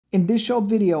In this short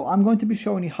video, I'm going to be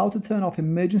showing you how to turn off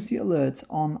emergency alerts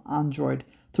on Android.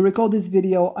 To record this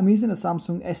video, I'm using a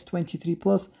Samsung S23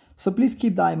 Plus, so please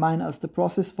keep that in mind as the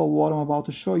process for what I'm about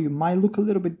to show you might look a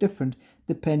little bit different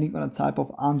depending on the type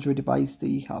of Android device that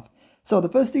you have. So the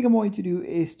first thing I want you to do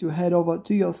is to head over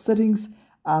to your settings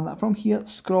and from here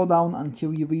scroll down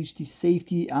until you reach the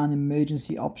safety and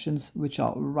emergency options, which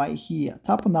are right here.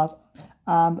 Tap on that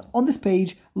and on this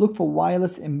page look for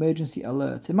wireless emergency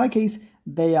alerts. In my case,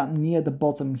 they are near the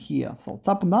bottom here, so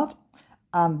tap on that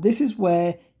and this is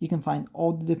where you can find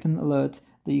all the different alerts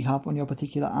that you have on your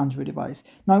particular Android device.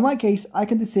 Now in my case, I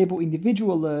can disable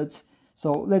individual alerts,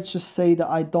 so let's just say that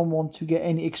I don't want to get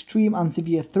any extreme and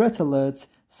severe threat alerts.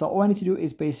 So all I need to do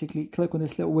is basically click on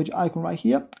this little widget icon right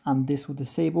here and this will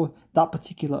disable that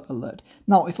particular alert.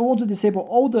 Now if I want to disable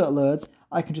all the alerts,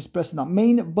 I can just press that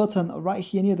main button right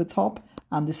here near the top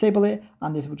and disable it,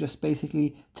 and this will just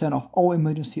basically turn off all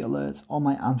emergency alerts on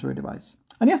my Android device.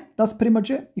 And yeah, that's pretty much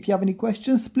it. If you have any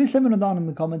questions, please let me know down in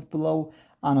the comments below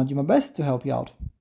and I'll do my best to help you out.